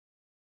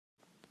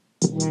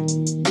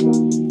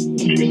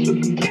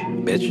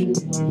Bitch.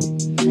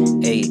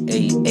 Hey,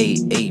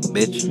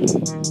 bitch.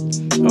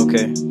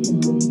 Okay.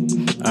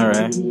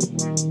 Alright.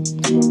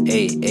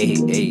 Hey,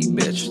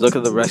 bitch. Look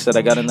at the rest that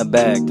I got in the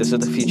bag. This is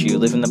the future, you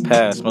live in the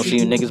past. Most of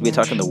you niggas be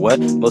talking to what?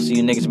 Most of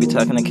you niggas be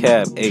talking to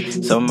cab.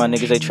 Ayy, some of my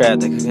niggas, they trap,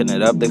 they cooking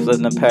it up, they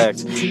flipping the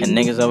packs. And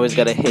niggas always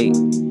gotta hate.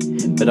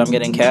 But I'm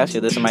getting cash,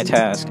 yeah, this is my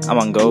task. I'm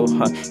on go,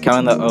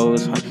 counting the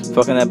O's,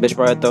 fucking that bitch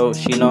by her throat.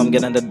 She know I'm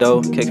getting the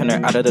dough, kicking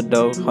her out of the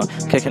dough,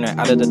 kicking her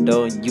out of the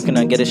dough. You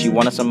cannot get it, she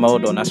wanted some more,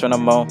 don't ask for no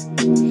more.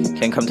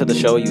 Can't come to the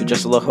show, you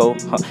just a little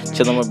hoe,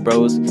 chilling with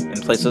bros in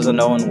places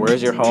unknown.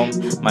 Where's your home?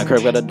 My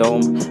curb got a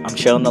dome. I'm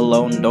chilling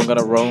alone, don't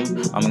gotta roam.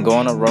 I'm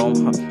going to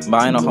Rome,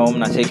 buying a home,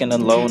 not taking a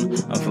loan.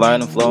 I'm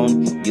flying and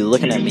flown. You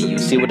looking at me, you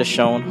see what it's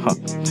shown.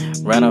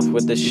 Ran off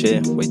with this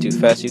shit, way too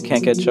fast, you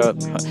can't catch up.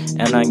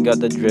 And I got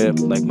the drip,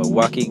 like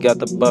Milwaukee got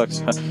the Bucks.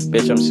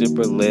 Bitch, I'm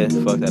super lit.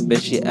 Fuck that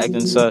bitch, she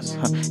acting sus.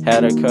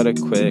 Had her cut it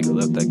quick,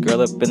 left that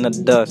girl up in the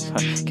dust.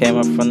 Came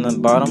up from the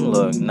bottom,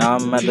 look, now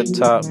I'm at the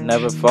top.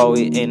 Never fall,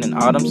 we ain't in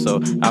autumn,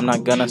 so I'm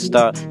not gonna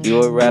stop.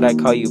 You a rat, I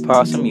call you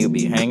possum. You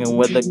be hanging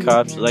with the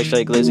cops, like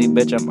Shake Lizzie,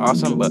 bitch, I'm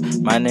awesome. But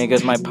my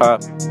niggas my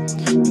pop,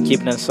 I'm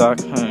keeping it sock,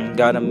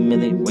 got a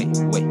million, wait,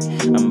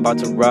 I'm about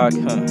to rock,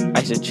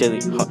 ice and chili,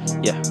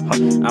 yeah,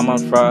 I'm on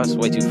frost,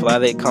 way too fly,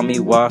 they call me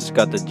wasp.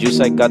 Got the juice,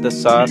 I got the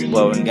sauce,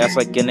 blowing gas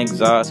like an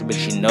exhaust.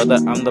 Bitch, you know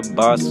that I'm the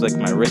boss, like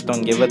my wrist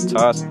don't give a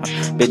toss.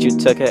 Bitch, you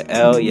took a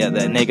L, yeah,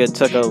 that nigga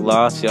took a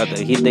loss. Got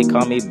the heat, they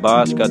call me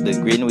boss. Got the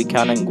green, we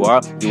counting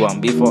guap. You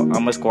want beef, or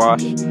I'ma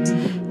squash.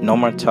 No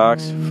more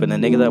talks for the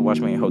nigga that watch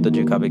me. Hope that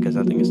you copy, cause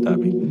nothing can stop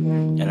me.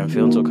 And I'm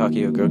feeling so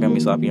cocky, a girl got me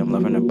sloppy, I'm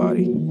loving her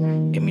body.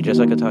 Hit me just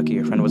like a talkie,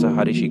 your friend was a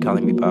hottie, she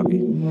calling me poppy.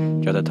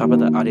 Drive the top of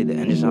the Audi, the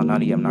engine's all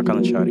naughty, I'm not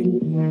calling shoddy.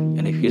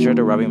 And if you try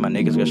to rob me, my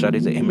niggas got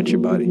shotties, they aim at your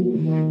body.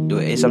 Do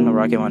it ASAP no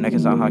rocket, my neck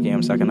is not hockey,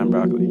 I'm stacking on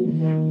broccoli.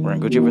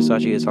 Wearing Gucci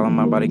Versace, it's all on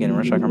my body, getting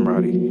rich like I'm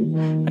Roddy.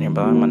 And you're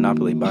buying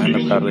Monopoly, buying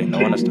the property, no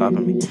one is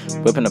stopping me.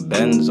 Whipping a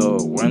Benzo,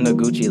 wearing the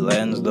Gucci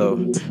lens though.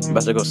 I'm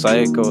about to go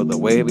psycho, the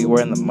way we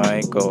wearing the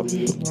Michael.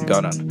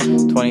 Got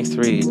on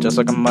 23, just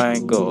like a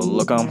Michael.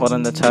 Look, I'm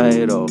holding the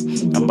title.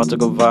 I'm about to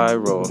go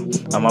viral.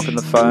 I'm up in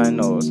the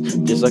finals,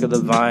 just like a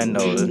divine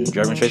nose.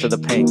 Driving straight to the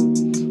paint.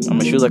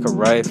 I'ma shoot like a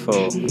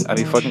rifle. I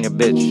be fucking your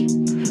bitch.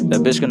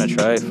 That bitch gonna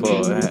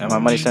trifle, and my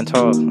money stand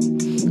tall.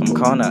 I'm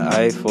calling that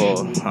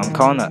Eiffel. I'm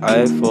calling that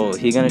Eiffel.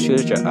 He gonna shoot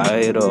at your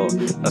idol.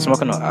 Not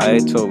smoking no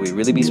Ito. We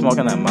really be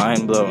smoking that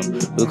mind blown.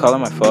 Who calling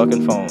my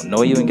fucking phone?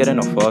 No, you ain't getting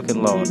no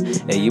fucking loan.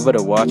 Hey, you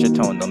better watch your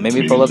tone. Don't make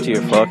me pull up to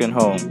your fucking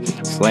home.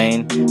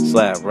 Slain,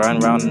 slap,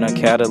 riding around in a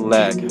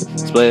Cadillac.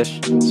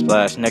 Splish,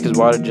 splash, neck is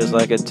water just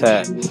like a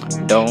tat.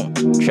 Don't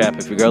trap.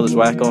 If your girl is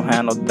whack, go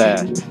handle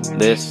that.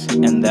 This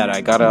and that.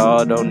 I got it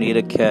all. Don't need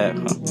a cat.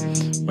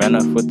 Ran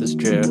off with this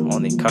drip,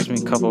 only cost me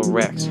a couple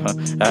racks,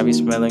 I be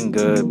smelling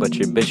good, but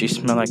your bitch, you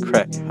smell like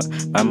crack,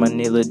 My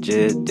money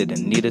legit,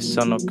 didn't need to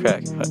sell no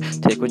crack,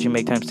 Take what you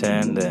make times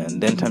 10,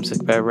 then times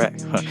it by rack,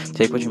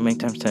 Take what you make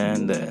times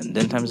 10,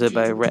 then times it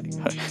by rack,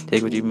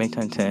 Take what you make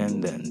times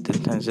 10, then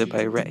times it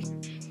by rack.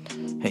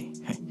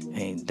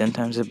 Hey, then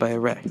times it by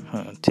rack,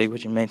 Take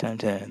what you make times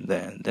 10,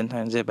 then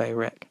times it by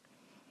rack.